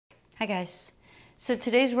Hi guys. So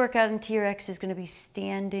today's workout in TRX is going to be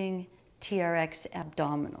standing TRX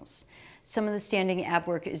abdominals. Some of the standing ab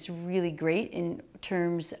work is really great in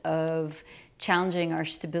terms of challenging our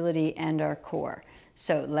stability and our core.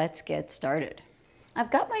 So let's get started. I've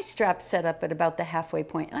got my straps set up at about the halfway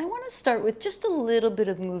point, and I want to start with just a little bit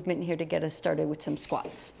of movement here to get us started with some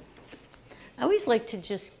squats. I always like to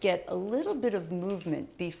just get a little bit of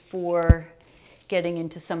movement before getting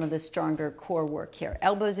into some of the stronger core work here.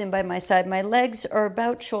 Elbows in by my side, my legs are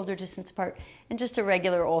about shoulder distance apart, and just a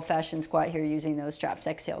regular old-fashioned squat here using those straps.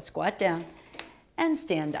 Exhale, squat down, and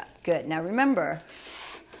stand up. Good. Now remember,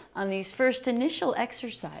 on these first initial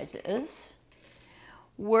exercises,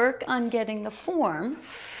 work on getting the form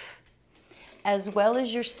as well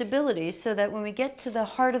as your stability so that when we get to the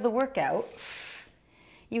heart of the workout,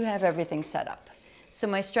 you have everything set up. So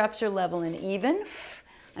my straps are level and even.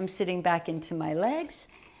 I'm sitting back into my legs.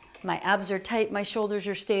 My abs are tight, my shoulders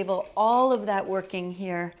are stable, all of that working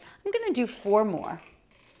here. I'm gonna do 4 more.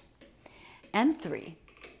 And 3.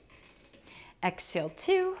 Exhale,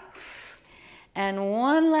 2. And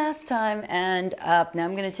 1 last time, and up. Now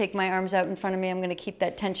I'm gonna take my arms out in front of me. I'm gonna keep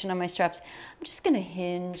that tension on my straps. I'm just gonna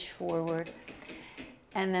hinge forward.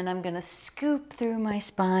 And then I'm gonna scoop through my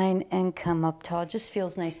spine and come up tall. Just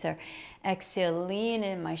feels nice there. Exhale, lean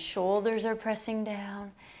in, my shoulders are pressing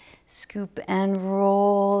down. Scoop and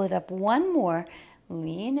roll it up. 1 more,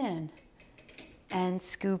 lean in and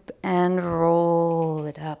scoop and roll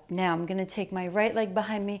it up. Now I'm gonna take my right leg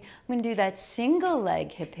behind me. I'm gonna do that single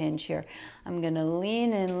leg hip hinge here. I'm gonna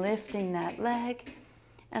lean in, lifting that leg,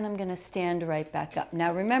 and I'm gonna stand right back up.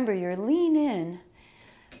 Now remember, your lean in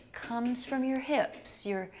comes from your hips.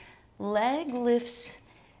 Your leg lifts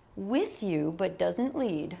with you, but doesn't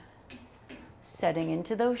lead. Setting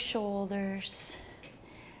into those shoulders.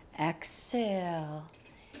 Exhale.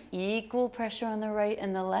 Equal pressure on the right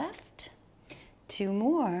and the left. 2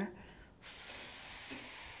 more.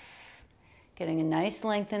 Getting a nice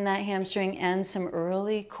length in that hamstring and some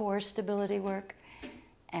early core stability work.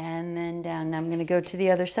 And then down. Now I'm going to go to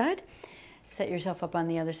the other side. Set yourself up on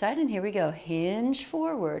the other side, and here we go. Hinge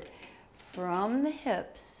forward from the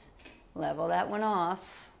hips. Level that one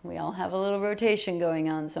off. We all have a little rotation going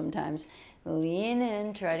on sometimes. Lean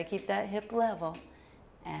in, try to keep that hip level,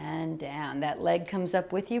 and down. That leg comes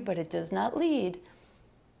up with you, but it does not lead.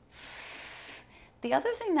 The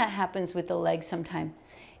other thing that happens with the leg sometimes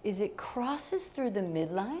is it crosses through the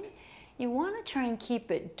midline. You want to try and keep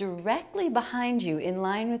it directly behind you in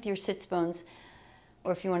line with your sits bones,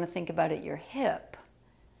 or if you want to think about it, your hip,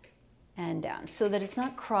 and down, so that it's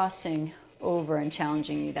not crossing over and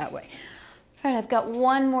challenging you that way. All right, I've got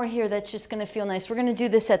 1 more here that's just gonna feel nice. We're gonna do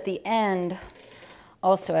this at the end.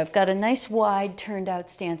 Also, I've got a nice wide turned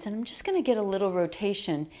out stance, and I'm just gonna get a little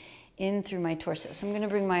rotation in through my torso. So I'm gonna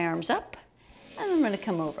bring my arms up, and I'm gonna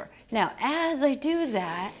come over. Now, as I do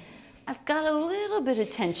that, I've got a little bit of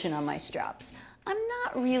tension on my straps. I'm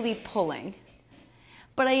not really pulling,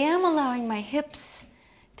 but I am allowing my hips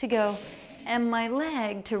to go and my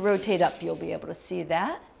leg to rotate up. You'll be able to see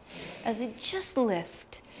that as I just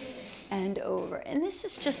lift and over. And this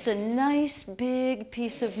is just a nice big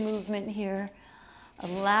piece of movement here.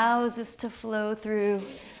 Allows us to flow through,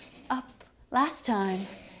 up, last time,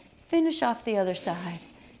 finish off the other side,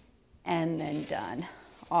 and then done.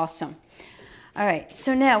 Awesome. All right,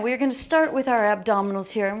 so now we're gonna start with our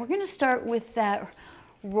abdominals here, and we're gonna start with that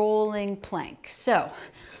rolling plank. So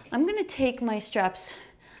I'm gonna take my straps,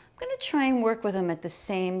 I'm gonna try and work with them at the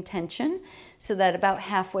same tension, so that about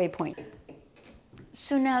halfway point.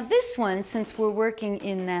 So now this one, since we're working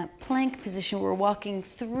in that plank position, we're walking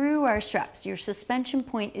through our straps. Your suspension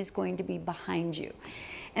point is going to be behind you.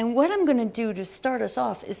 And what I'm going to do to start us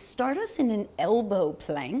off is start us in an elbow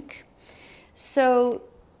plank. So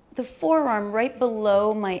the forearm right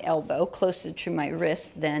below my elbow, closer to my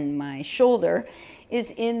wrist than my shoulder,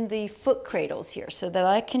 is in the foot cradles here, so that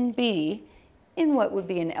I can be in what would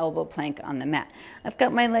be an elbow plank on the mat. I've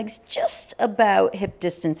got my legs just about hip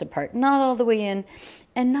distance apart, not all the way in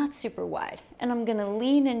and not super wide. And I'm gonna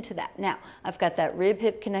lean into that. Now, I've got that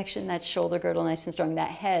rib-hip connection, that shoulder girdle nice and strong,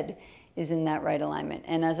 that head is in that right alignment.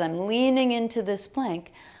 And as I'm leaning into this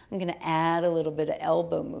plank, I'm gonna add a little bit of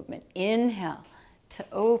elbow movement. Inhale to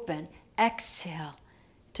open, exhale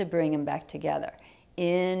to bring them back together.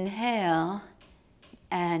 Inhale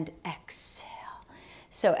and exhale.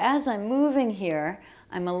 So as I'm moving here,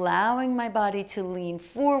 I'm allowing my body to lean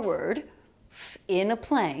forward in a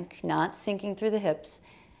plank, not sinking through the hips.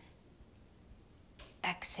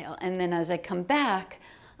 Exhale, and then as I come back,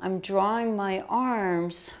 I'm drawing my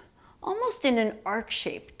arms almost in an arc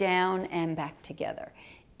shape, down and back together.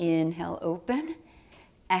 Inhale, open,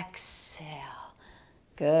 exhale.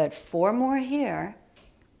 Good, 4 more here.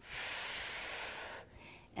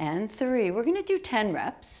 And 3, we're gonna do 10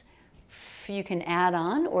 reps. You can add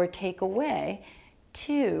on or take away.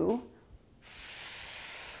 2,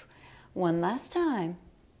 1 last time.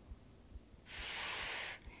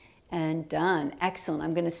 And done. Excellent.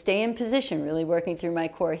 I'm going to stay in position, really working through my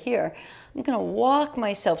core here. I'm going to walk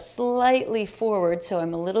myself slightly forward so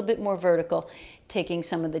I'm a little bit more vertical, taking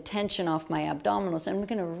some of the tension off my abdominals. I'm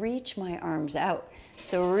going to reach my arms out.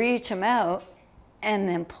 So reach them out and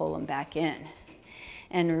then pull them back in.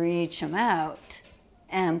 And reach them out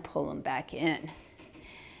and pull them back in.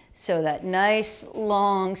 So that nice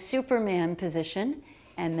long Superman position,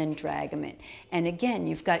 and then drag them in. And again,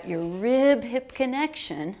 you've got your rib-hip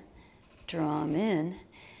connection. Draw them in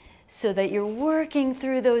so that you're working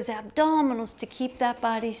through those abdominals to keep that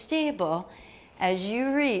body stable as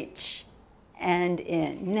you reach and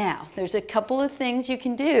in. Now, there's a couple of things you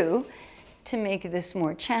can do to make this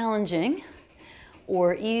more challenging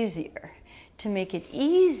or easier. To make it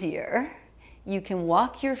easier, you can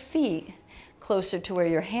walk your feet closer to where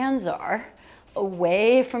your hands are,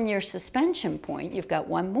 away from your suspension point. You've got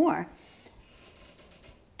 1 more.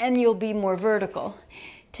 And you'll be more vertical.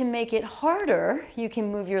 To make it harder, you can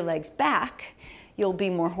move your legs back. You'll be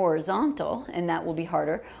more horizontal, and that will be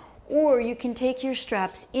harder. Or you can take your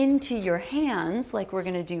straps into your hands, like we're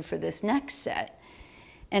gonna do for this next set,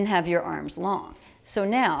 and have your arms long. So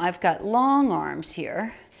now I've got long arms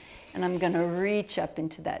here, and I'm gonna reach up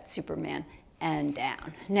into that Superman and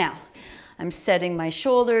down. Now, I'm setting my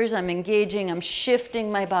shoulders, I'm engaging, I'm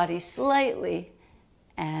shifting my body slightly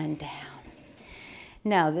and down.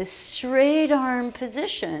 Now this straight arm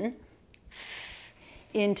position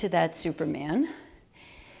into that Superman,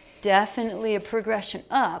 definitely a progression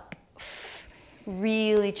up,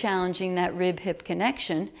 really challenging that rib-hip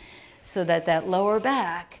connection so that that lower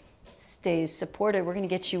back stays supported. We're going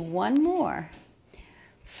to get you 1 more.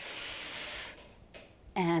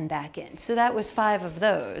 And back in. So that was 5 of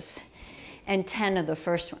those and 10 of the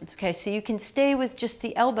first ones. Okay, so you can stay with just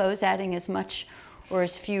the elbows, adding as much or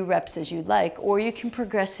as few reps as you'd like, or you can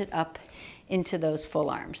progress it up into those full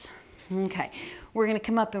arms. Okay, we're gonna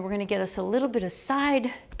come up and we're gonna get us a little bit of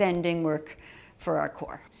side bending work for our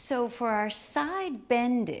core. So for our side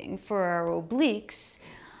bending, for our obliques,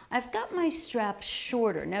 I've got my straps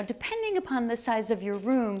shorter. Now, depending upon the size of your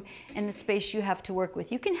room and the space you have to work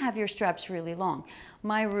with, you can have your straps really long.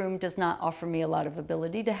 My room does not offer me a lot of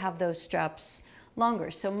ability to have those straps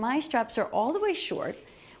longer. So my straps are all the way short.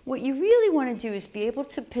 What you really want to do is be able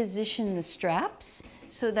to position the straps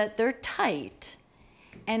so that they're tight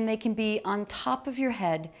and they can be on top of your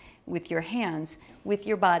head with your hands, with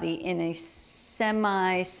your body in a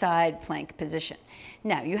semi-side plank position.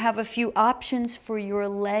 Now, you have a few options for your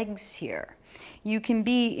legs here. You can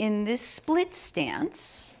be in this split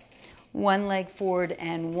stance, 1 leg forward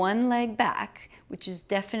and 1 leg back, which is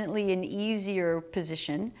definitely an easier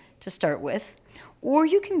position to start with. Or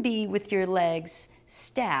you can be with your legs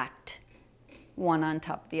stacked, 1 on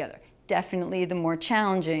top of the other. Definitely the more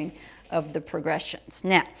challenging of the progressions.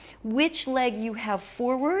 Now, which leg you have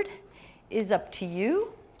forward is up to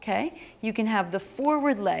you, okay? You can have the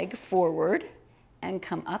forward leg forward and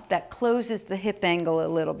come up. That closes the hip angle a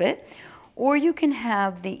little bit. Or you can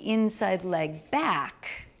have the inside leg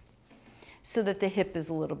back so that the hip is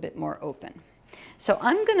a little bit more open. So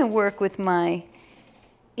I'm going to work with my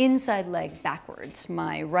inside leg backwards,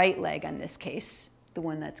 my right leg in this case, the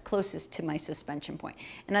one that's closest to my suspension point.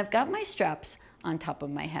 And I've got my straps on top of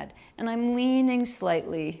my head, and I'm leaning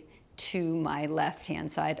slightly to my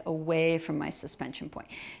left-hand side away from my suspension point.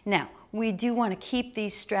 Now, we do want to keep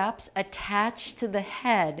these straps attached to the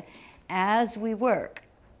head as we work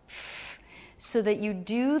so that you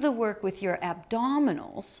do the work with your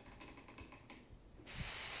abdominals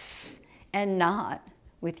and not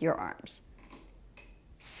with your arms.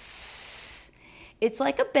 It's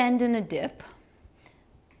like a bend and a dip,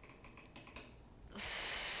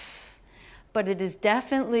 but it is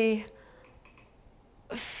definitely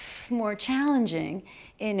more challenging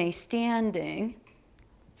in a standing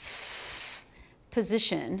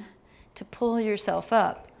position to pull yourself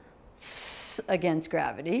up against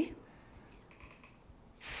gravity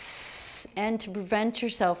and to prevent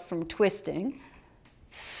yourself from twisting.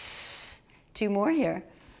 2 more here.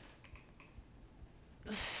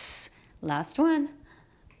 Last one.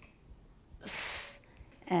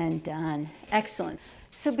 And done. Excellent.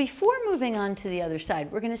 So before moving on to the other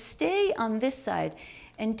side, we're going to stay on this side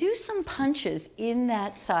and do some punches in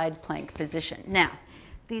that side plank position. Now,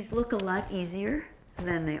 these look a lot easier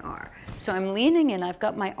than they are. So I'm leaning in, I've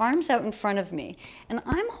got my arms out in front of me, and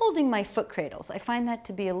I'm holding my foot cradles. I find that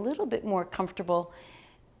to be a little bit more comfortable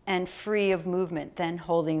and free of movement than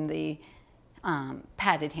holding the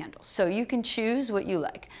padded handles. So you can choose what you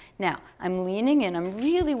like. Now, I'm leaning in, I'm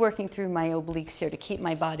really working through my obliques here to keep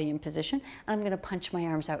my body in position. I'm gonna punch my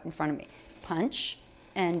arms out in front of me. Punch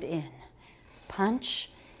and in, punch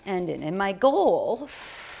and in. And my goal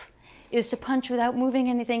is to punch without moving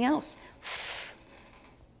anything else.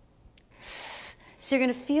 So you're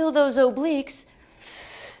gonna feel those obliques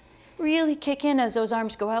really kick in as those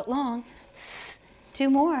arms go out long.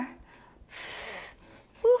 2 more.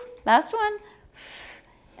 Woo, last one.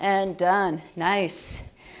 And done. Nice.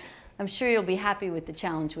 I'm sure you'll be happy with the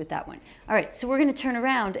challenge with that one. All right, so we're gonna turn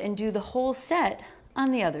around and do the whole set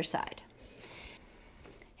on the other side.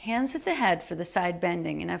 Hands at the head for the side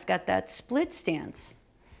bending, and I've got that split stance.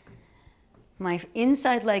 My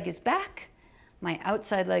inside leg is back, my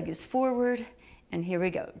outside leg is forward, and here we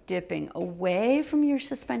go, dipping away from your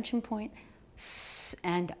suspension point,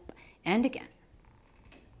 and up, and again.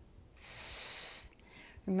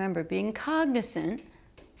 Remember, being cognizant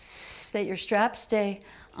that your straps stay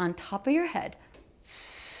on top of your head.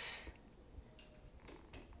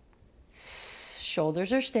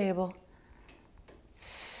 Shoulders are stable.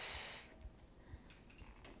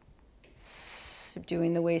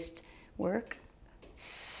 Doing the waist work,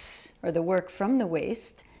 or the work from the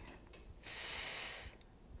waist.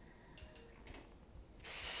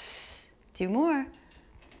 2 more.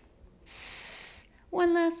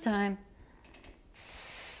 1 last time.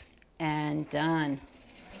 And done.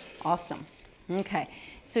 Awesome. Okay,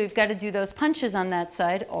 so we've got to do those punches on that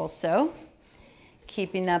side also.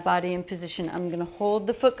 Keeping that body in position. I'm going to hold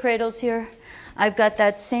the foot cradles here. I've got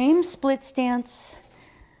that same split stance,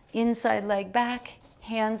 inside leg back,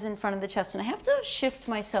 hands in front of the chest. And I have to shift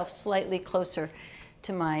myself slightly closer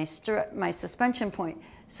to my suspension point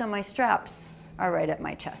so my straps are right at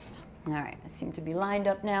my chest. All right, I seem to be lined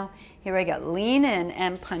up now. Here I go. Lean in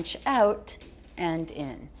and punch out and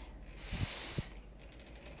in.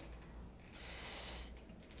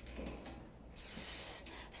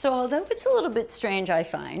 So although it's a little bit strange, I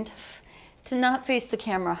find, to not face the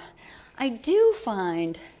camera, I do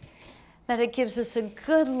find that it gives us a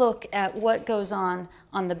good look at what goes on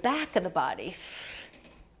the back of the body,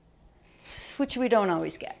 which we don't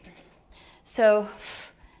always get. So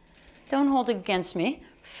don't hold it against me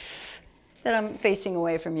that I'm facing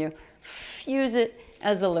away from you. Use it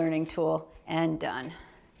as a learning tool, and done.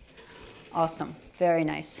 Awesome, very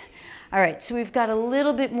nice. All right, so we've got a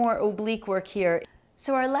little bit more oblique work here.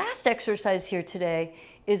 So our last exercise here today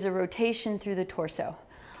is a rotation through the torso.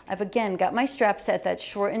 I've again got my straps at that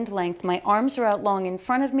shortened length. My arms are out long in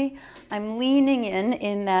front of me. I'm leaning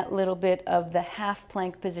in that little bit of the half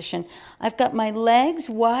plank position. I've got my legs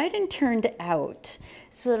wide and turned out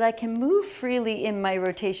so that I can move freely in my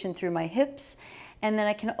rotation through my hips, and then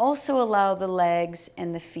I can also allow the legs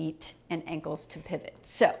and the feet and ankles to pivot.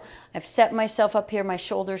 So I've set myself up here, my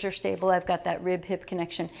shoulders are stable, I've got that rib-hip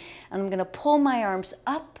connection, and I'm gonna pull my arms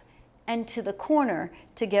up and to the corner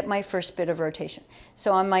to get my first bit of rotation.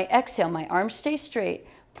 So on my exhale, my arms stay straight,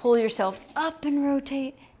 pull yourself up and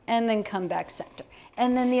rotate, and then come back center.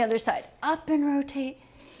 And then the other side, up and rotate,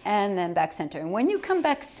 and then back center. And when you come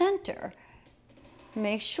back center,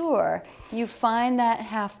 make sure you find that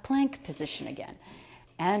half plank position again.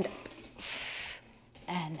 And up,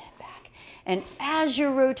 and then back. And as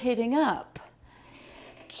you're rotating up,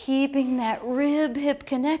 keeping that rib-hip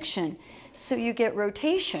connection so you get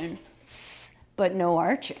rotation, but no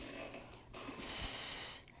arching.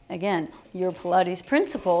 Again, your Pilates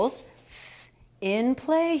principles in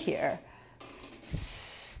play here.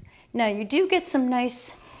 Now you do get some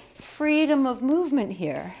nice freedom of movement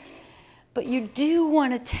here, but you do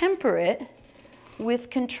want to temper it with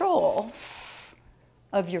control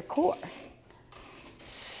of your core.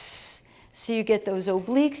 So you get those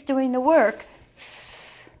obliques doing the work,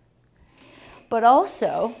 but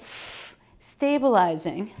also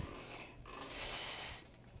stabilizing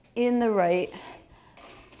in the right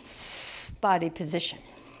body position.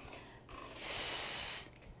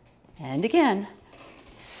 And again,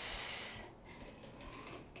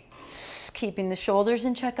 keeping the shoulders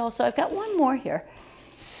in check also. I've got one more here.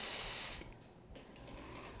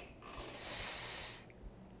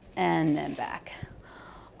 And then back.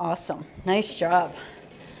 Awesome, nice job.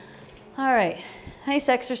 All right, nice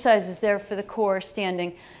exercises there for the core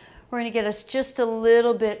standing. We're gonna get us just a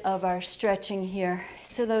little bit of our stretching here.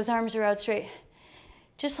 So those arms are out straight.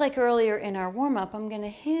 Just like earlier in our warm-up, I'm gonna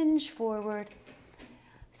hinge forward,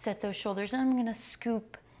 set those shoulders, and I'm gonna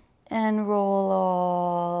scoop and roll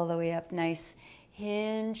all the way up nice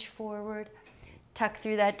hinge forward, tuck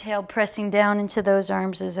through that tail, pressing down into those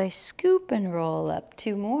arms as I scoop and roll up.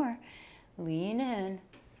 2 more. Lean in.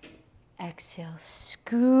 Exhale,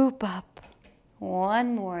 scoop up.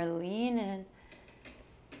 1 more, lean in.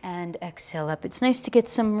 And exhale up. It's nice to get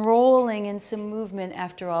some rolling and some movement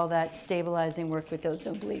after all that stabilizing work with those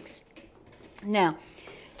obliques. Now,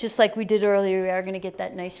 just like we did earlier, we are going to get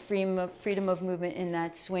that nice freedom of movement in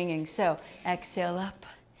that swinging. So exhale up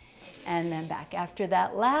and then back. After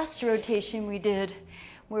that last rotation we did,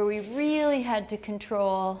 where we really had to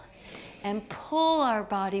control and pull our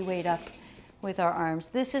body weight up with our arms,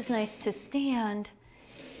 this is nice to stand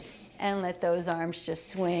and let those arms just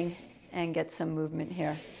swing and get some movement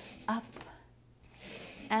here. Up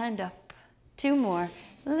and up. 2 more.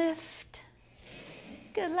 Lift.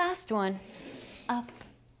 Good, last one. Up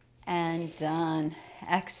and done.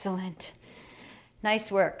 Excellent.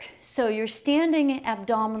 Nice work. So you're standing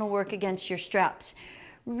abdominal work against your straps,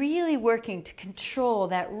 really working to control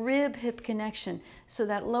that rib-hip connection so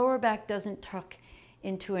that lower back doesn't tuck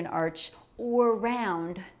into an arch or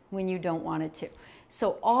round when you don't want it to.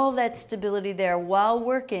 So all that stability there while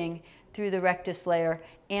working through the rectus layer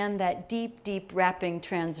and that deep, deep wrapping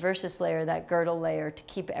transversus layer, that girdle layer, to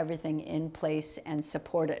keep everything in place and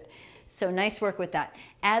support it. So nice work with that.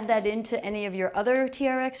 Add that into any of your other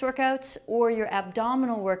TRX workouts or your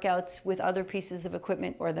abdominal workouts with other pieces of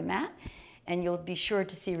equipment or the mat, and you'll be sure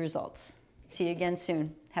to see results. See you again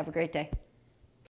soon. Have a great day.